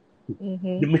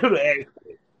 Mm-hmm. The mental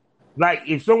aspect. Like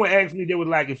if someone asked me, they would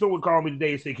like if someone called me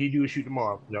today and said, "Can you do a shoot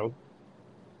tomorrow?" No.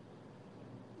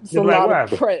 It's They'd a be like, lot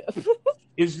of "Why?" prep.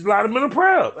 It's a lot of mental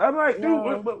prep. I'm like, dude,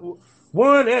 Yeah.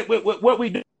 what we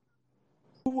do?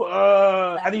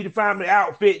 I need to find the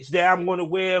outfits that I'm going to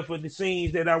wear for the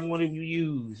scenes that I want to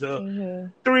use. Mm-hmm.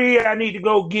 3, I need to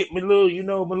go get my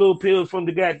little, my little pills from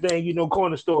the goddamn,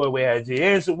 corner store where I did,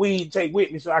 and some weed to take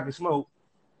with me so I can smoke.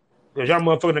 Because y'all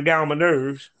motherfucking got on my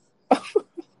nerves.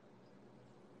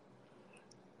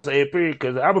 Say it period.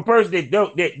 Because I'm a person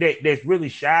that's really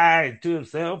shy to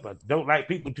himself. I don't like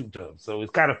people too tough. So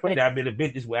it's kind of funny that I've been a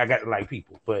bit this way. I got to like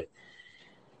people, but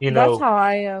That's how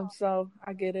I am. So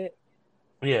I get it.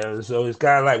 Yeah. So it's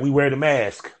kind of like we wear the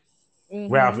mask.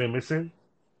 Mm-hmm. Ralph Emerson.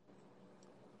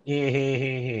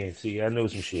 Yeah. See, I know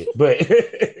some shit, but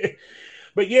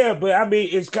but I mean,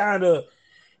 it's kind of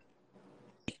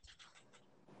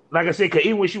like I said. Cause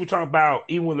even when she was talking about,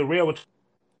 even when L'Oreal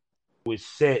was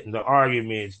setting the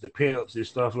arguments, the pimps and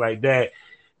stuff like that,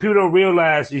 people don't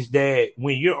realize is that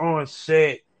when you're on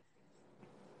set,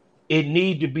 it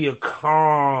need to be a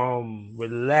calm,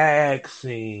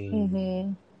 relaxing,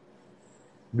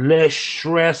 less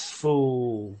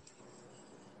stressful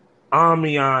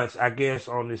ambiance, I guess,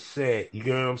 on the set. You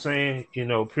get what I'm saying?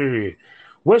 Period.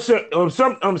 What's some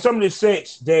of the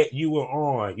sets that you were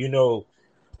on?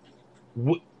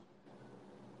 What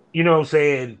I'm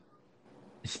saying?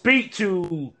 Speak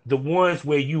to the ones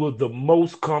where you were the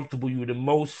most comfortable, you were the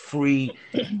most free.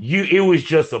 It was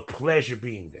just a pleasure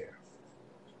being there.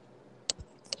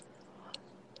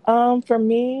 For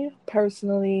me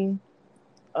personally,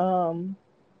 I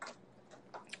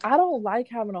don't like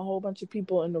having a whole bunch of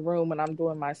people in the room when I'm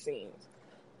doing my scenes.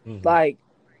 Mm-hmm. Like,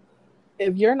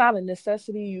 if you're not a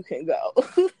necessity, you can go.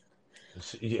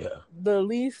 Yeah. The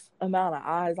least amount of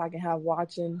eyes I can have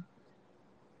watching,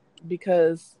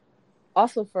 because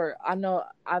also I know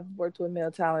I've worked with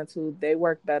male talents who they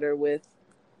work better with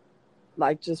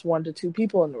like just 1 to 2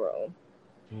 people in the room.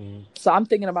 Mm-hmm. So I'm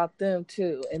thinking about them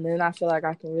too. And then I feel like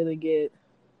I can really get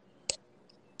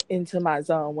into my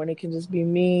zone when it can just be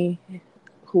me,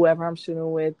 whoever I'm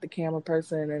shooting with, the camera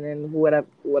person, and then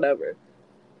whatever.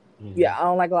 Mm-hmm. Yeah, I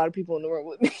don't like a lot of people in the room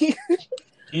with me.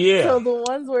 Yeah. So the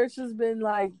ones where it's just been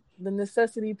like the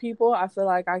necessity people, I feel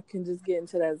like I can just get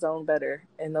into that zone better.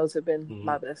 And those have been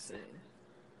my best scenes.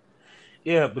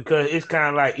 Yeah, because it's kind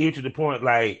of like to the point,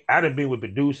 like I done been with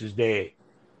producers that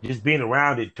just being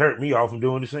around it turned me off from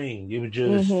doing the scene. It was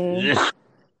just,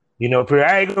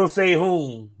 I ain't gonna say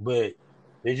whom, but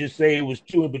they just say it was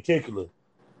 2 in particular.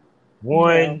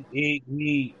 One,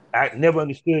 I never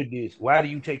understood this. Why do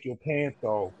you take your pants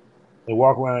off and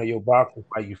walk around in your boxers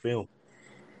while you film?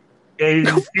 And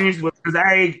his excuse was because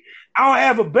I don't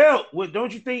have a belt. Well,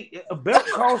 don't you think a belt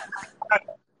costs?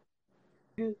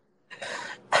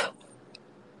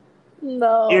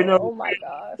 No. Oh my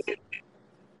gosh.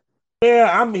 Yeah,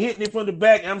 I'm hitting it from the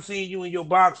back. I'm seeing you in your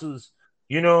boxers.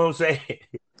 You know what I'm saying?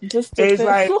 It's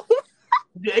like,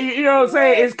 you know what I'm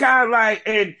saying? It's kind of like,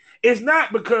 and it's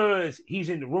not because he's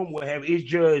in the room with him. It's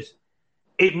just,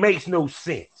 it makes no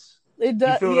sense. It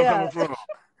does. You feel what I'm coming from?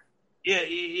 Yeah,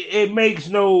 it makes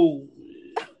no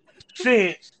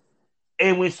sense.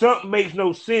 And when something makes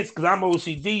no sense, because I'm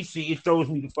OCDC, it throws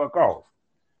me the fuck off.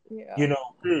 Yeah.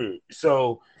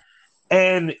 So,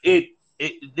 and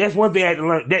that's one thing I had to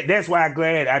learn. That's why I'm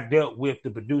glad I dealt with the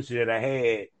producer that I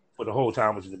had for the whole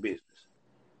time I was in the business,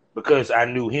 because I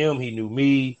knew him, he knew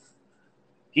me.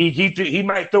 He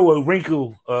might throw a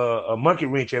wrinkle, a monkey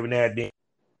wrench every now and then,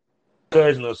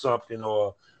 cousin or something,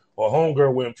 or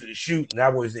homegirl with him to the shoot, and I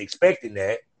wasn't expecting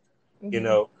that,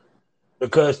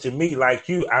 because to me, like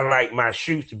you, I like my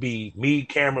shoots to be me,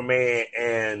 cameraman,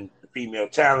 and the female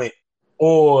talent,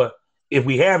 or if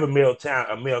we have a male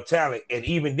talent, and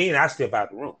even then I step out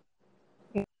the room.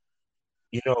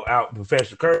 Out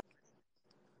Professor Kirk.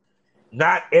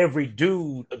 Not every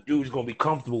dude a dude's gonna be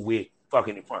comfortable with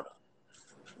fucking in front of.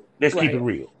 Let's keep it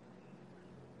real.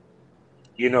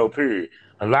 Period.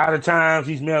 A lot of times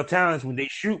these male talents, when they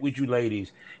shoot with you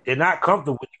ladies, they're not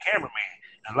comfortable with the cameraman.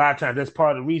 A lot of times that's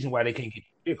part of the reason why they can't get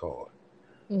the dick hard.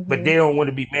 Mm-hmm. But they don't want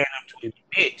to be man up to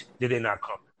admit that they're not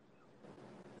comfortable.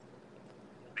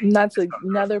 And that's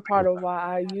another part of why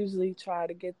I usually try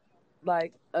to get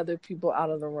like other people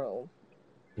out of the room.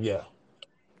 Yeah.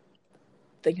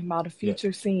 Thinking about a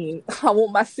future scene. I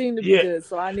want my scene to be good,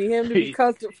 so I need him to be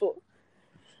comfortable.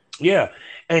 Yeah.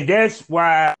 And that's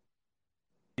why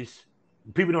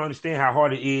people don't understand how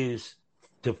hard it is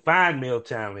to find male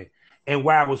talent, and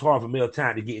why it was hard for male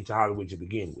talent to get into Hollywood to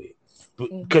begin with.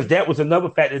 Because that was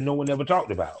another fact that no one ever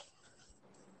talked about.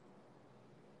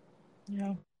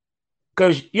 Yeah.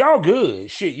 Cause y'all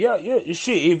good. Shit, yeah,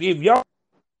 shit. If y'all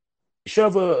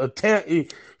shove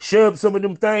shove some of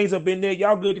them things up in there,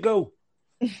 y'all good to go.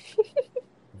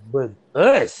 But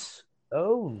us,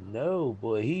 oh no,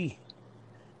 boy,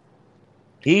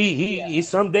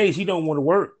 some days he don't want to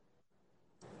work.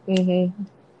 Mm-hmm.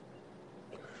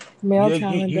 Male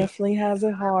talent definitely has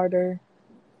it harder.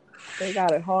 They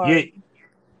got it hard. Yeah.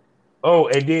 Oh,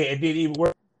 and then even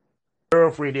worse,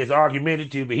 girlfriend is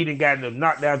argumentative, but he didn't got in a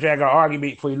knockdown drag out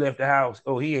argument before he left the house.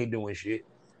 Oh, he ain't doing shit.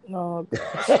 Oh,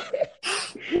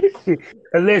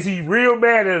 unless he's real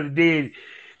mad at it, then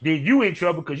you in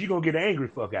trouble because you're gonna get an angry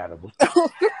fuck out of him.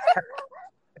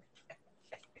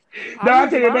 No, I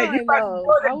tell you, man,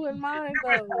 I wouldn't mind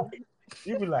though.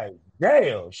 You be like,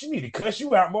 damn, she need to cuss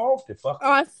you out more often. Fuck.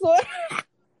 Oh, I swear.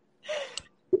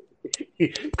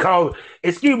 Call,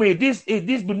 excuse me, is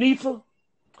this beneath her?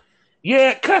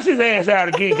 Yeah, cuss his ass out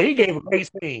again. He gave a great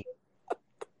scene.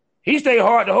 He stayed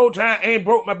hard the whole time and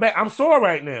broke my back. I'm sore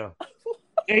right now.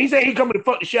 And he said he coming to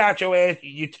fuck the shit out your ass,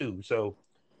 you too. So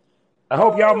I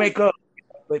hope y'all make up.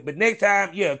 But next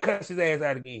time, yeah, cuss his ass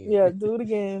out again. Yeah, do it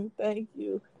again. Thank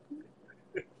you.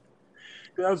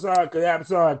 I'm sorry,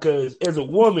 because as a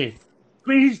woman,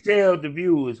 please tell the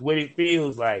viewers what it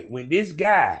feels like when this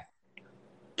guy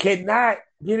cannot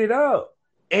get it up.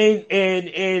 And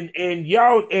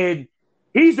y'all, and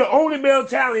he's the only male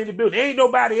talent in the building. There ain't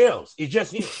nobody else. It's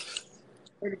just him.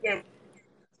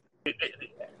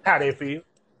 How they feel?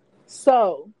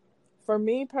 So, for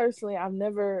me personally, I've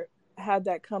never had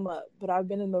that come up, but I've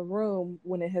been in the room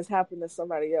when it has happened to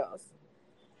somebody else.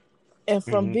 And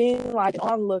from being like an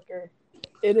onlooker,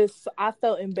 I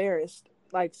felt embarrassed,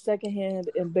 like secondhand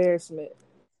embarrassment.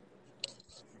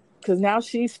 Because now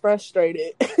she's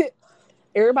frustrated.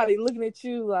 Everybody looking at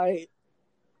you like,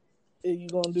 are you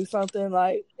going to do something?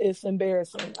 Like, it's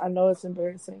embarrassing. I know it's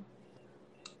embarrassing.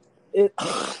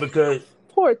 Because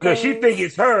poor thing. She think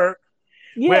it's her.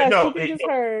 Yeah, she think it's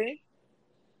her.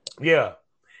 Yeah.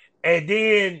 And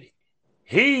then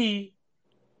he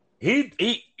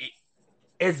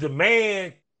as the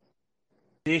man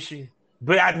position,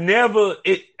 but I never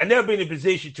been in a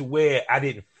position to where I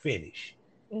didn't finish.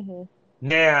 Mm-hmm.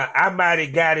 Now I might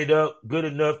have got it up good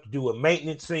enough to do a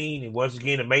maintenance scene, and once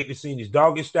again, a maintenance scene is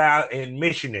doggy style and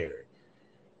missionary.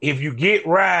 If you get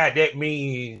right, that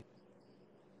means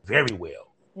very well.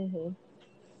 Mm-hmm.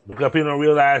 Because people don't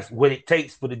realize what it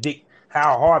takes for the dick,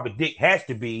 how hard the dick has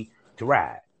to be to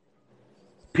ride.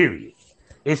 Period.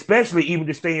 Especially even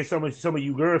to stay in some of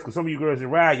you girls, because some of you girls that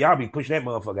ride, y'all be pushing that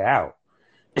motherfucker out.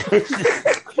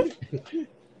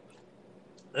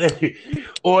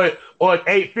 or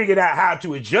ain't figured out how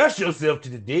to adjust yourself to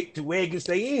the dick to where it can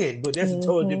stay in. But that's a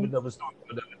totally different other story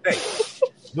for another day.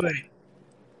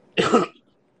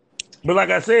 But like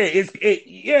I said,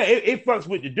 it fucks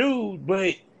with the dude,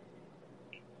 but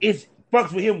it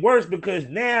fucks with him worse because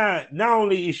now not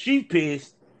only is she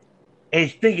pissed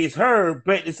and think it's her,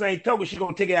 but at the same token, she's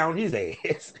gonna take it out on his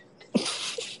ass.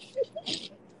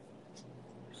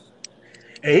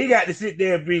 And he got to sit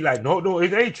there and be like, no,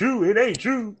 it ain't true. It ain't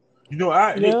true. You know,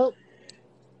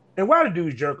 and why do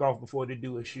dudes jerk off before they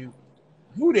do a shoot?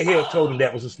 Who the hell told him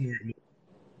that was a smart move?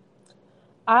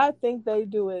 I think they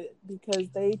do it because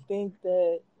they think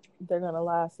that they're going to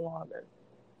last longer.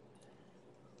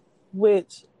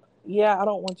 Which, yeah, I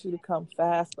don't want you to come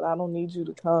fast, but I don't need you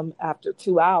to come after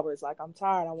 2 hours. Like, I'm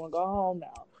tired. I want to go home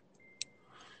now.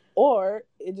 Or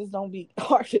it just don't be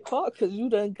hard to talk because you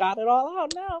done got it all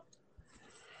out now.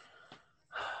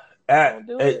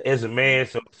 As a man,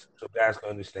 so guys can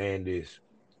understand this.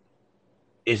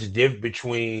 It's the difference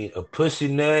between a pussy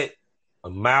nut, a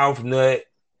mouth nut.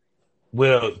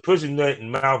 Well, pussy nut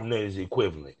and mouth nut is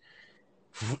equivalent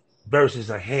versus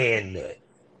a hand nut.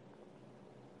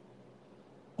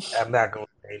 I'm not going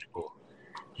to say more.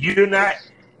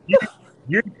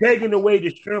 You're taking away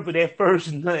the strength of that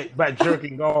first nut by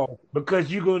jerking off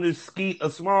because you're going to skeet a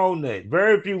small nut.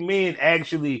 Very few men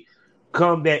actually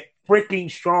come that freaking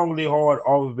strongly hard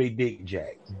off of a dick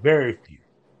jack. Very few.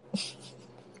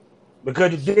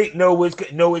 Because the dick know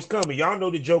it's coming. Y'all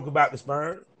know the joke about the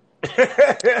sperm.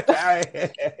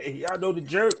 Y'all know the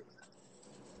jerk.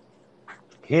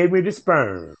 Hand me the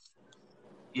sperm.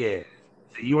 Yeah.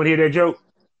 You want to hear that joke?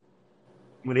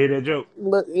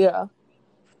 Yeah.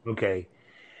 Okay.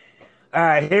 All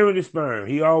right, here with the sperm.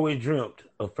 He always dreamt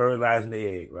of fertilizing the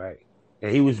egg, right?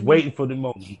 And he was waiting for the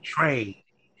moment. He trained,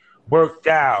 worked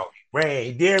out, ran,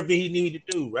 he did everything he needed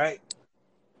to do, right?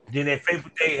 Then that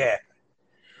fateful day happened.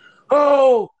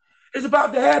 Oh, it's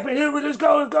about to happen. Henry, let's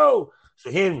go.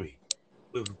 So Henry,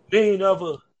 with a million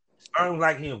other sperm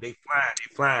like him. They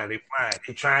flying. They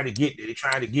trying to get there. They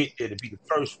trying to get there to be the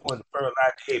first one to fertilize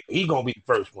the egg. But he gonna be the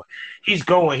first one. He's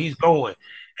going.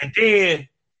 And then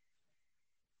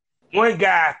one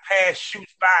guy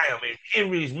shoots by him, and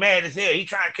Henry's mad as hell. He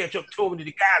trying to catch up to him, and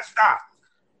the guy stops.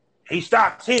 He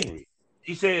stops Henry.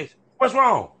 He says, "What's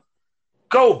wrong?"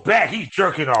 "Go back. He's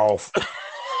jerking off."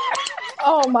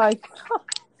 Oh my God.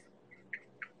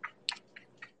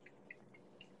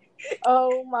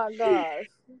 Oh my gosh.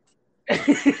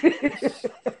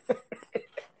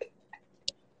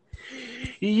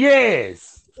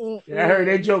 Yes. I heard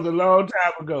that joke a long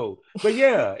time ago. But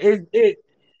yeah,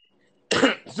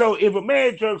 so if a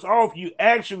man jerks off, you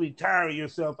actually tire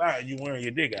yourself out and you wearing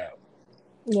your dick out.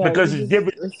 Yeah, because it's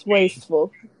different. It's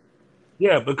wasteful.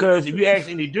 Yeah, because if you ask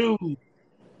any dude,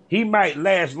 he might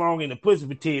last long in the pussy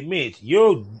for 10 minutes.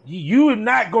 You are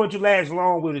not going to last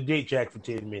long with a dick jack for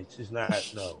 10 minutes. It's not,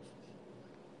 no.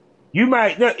 You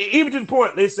might, even to the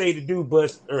point, let's say the dude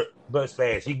busts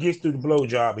fast. He gets through the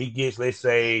blowjob. He gets, let's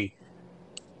say,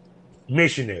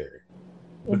 missionary.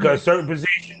 Because certain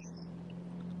positions,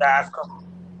 guys come on.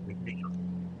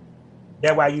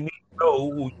 That's why you need to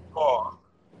know who you are.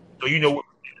 So you know what to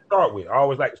start with. I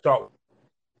always like to start with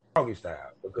doggy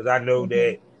style. Because I know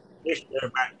that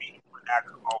missionary might be when I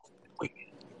come off quick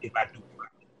if I do it.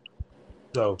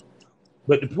 So,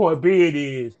 but the point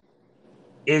being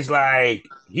is like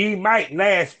he might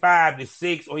last 5 to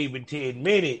 6 or even 10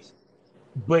 minutes,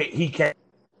 but he can't.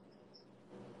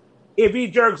 If he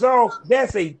jerks off,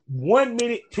 that's a 1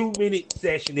 minute, 2 minute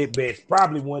session at best,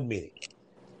 probably 1 minute.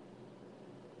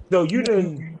 So you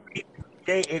didn't,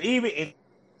 and even in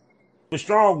the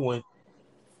strong one,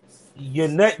 your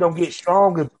nut don't get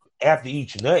stronger after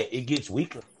each nut; it gets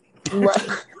weaker.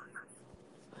 Right.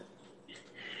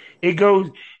 It goes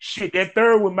shit. That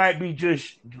third one might be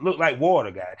just look like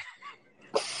water, guys.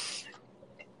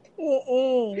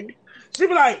 She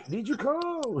be like, "Did you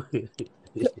come?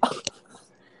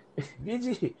 Did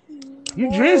you?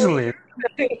 You drizzling?"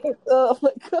 Oh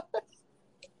my God.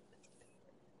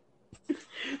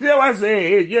 That's what I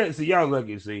said. Yeah, see, y'all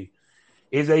lucky. See,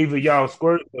 it's either y'all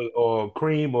squirt or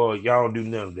cream, or y'all don't do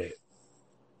none of that.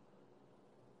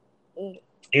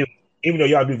 Even though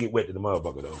y'all do get wet to the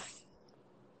motherfucker, though.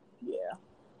 Yeah.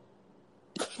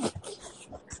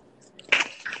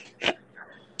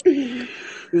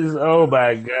 Oh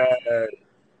my God.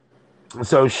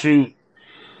 So shoot.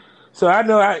 So I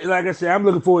know, like I said, I'm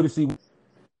looking forward to see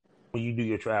when you do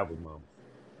your travels, Mom.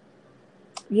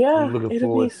 Yeah,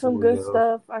 it'll be some good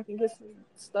stuff. I can get some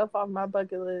stuff off my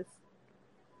bucket list.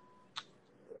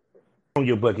 On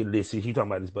your bucket list, since you talking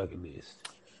about this bucket list.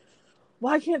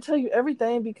 Well, I can't tell you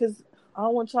everything because I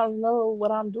don't want y'all to know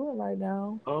what I'm doing right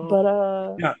now.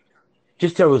 Yeah.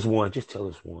 Just tell us one.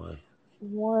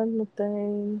 One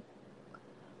thing.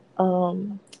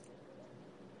 I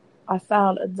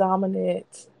found a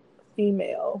dominant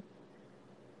female.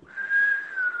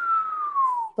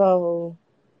 So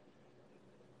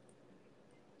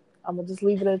I'm gonna just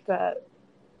leave it at that.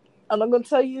 I'm not gonna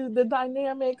tell you the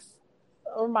dynamics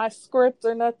or my script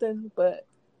or nothing, but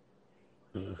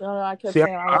I kept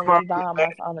saying I wanted a dom.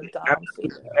 I found a dom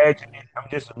female. I'm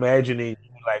just imagining you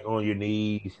like on your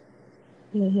knees,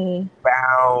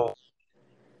 bound,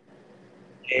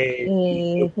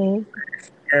 and your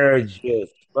hair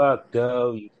just fucked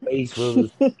up, your face full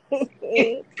of.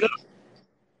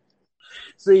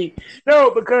 See,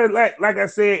 no, because like I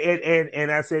said,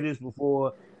 and I said this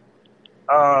before,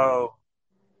 I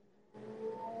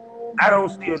don't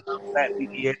see enough black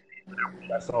BBS.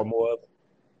 I saw more of it.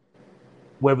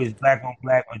 Whether it's black on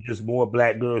black or just more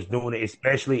black girls doing it,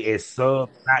 especially as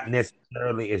subs, not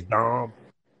necessarily as dom,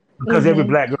 because every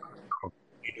black girl,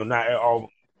 not all,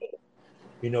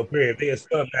 period. They a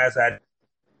sub outside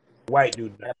white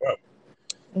dude, not up.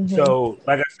 So,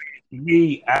 like I said, to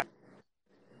me,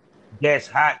 that's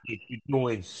hot that you're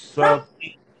doing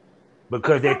something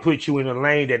because they put you in a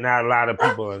lane that not a lot of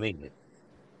people are in.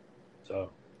 So,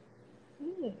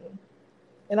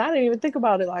 and I didn't even think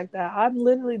about it like that. I'm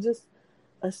literally just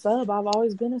a sub. I've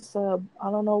always been a sub.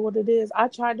 I don't know what it is. I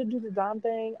tried to do the dom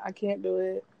thing. I can't do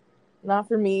it. Not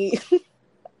for me.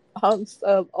 I'm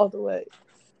sub all the way.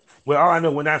 Well, all I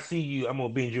know, when I see you, I'm gonna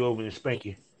bend you over and spank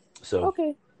you. So,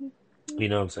 okay, you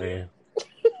know what I'm saying?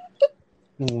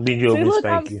 Bend you over and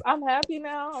spank you. I'm happy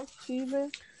now. I'm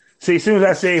cheesing. See, as soon as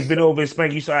I say bend over and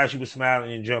spank you, saw how she was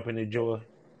smiling and jumping in joy.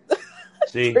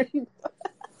 See,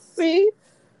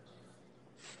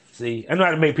 see, I know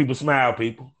how to make people smile.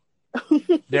 People,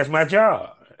 that's my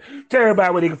job. Tell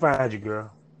everybody where they can find you,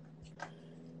 girl.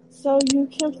 So you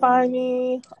can find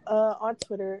me on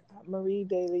Twitter, Marie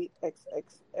Daily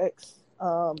XXX.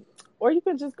 Or you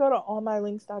can just go to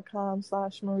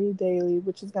allmylinks.com/Marie Daily,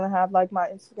 which is going to have like my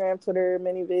Instagram, Twitter,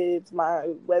 mini vids, my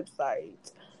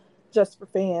website, Just for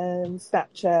Fans,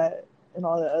 Snapchat, and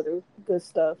all the other good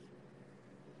stuff.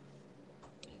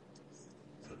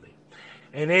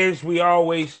 And as we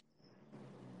always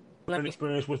learn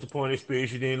experience, what's the point of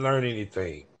experience? You didn't learn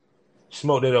anything.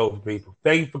 Smoke that over, people.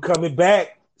 Thank you for coming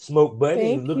back, Smoke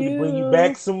Buddy. We're looking to bring you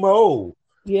back some more.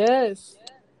 Yes.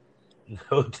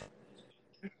 No doubt.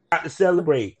 Got to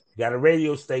celebrate. Got a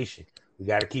radio station. We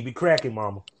got to keep it cracking,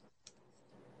 mama.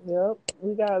 Yep,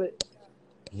 we got it.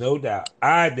 No doubt. All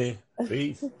right, then.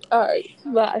 Peace. All right.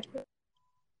 Bye.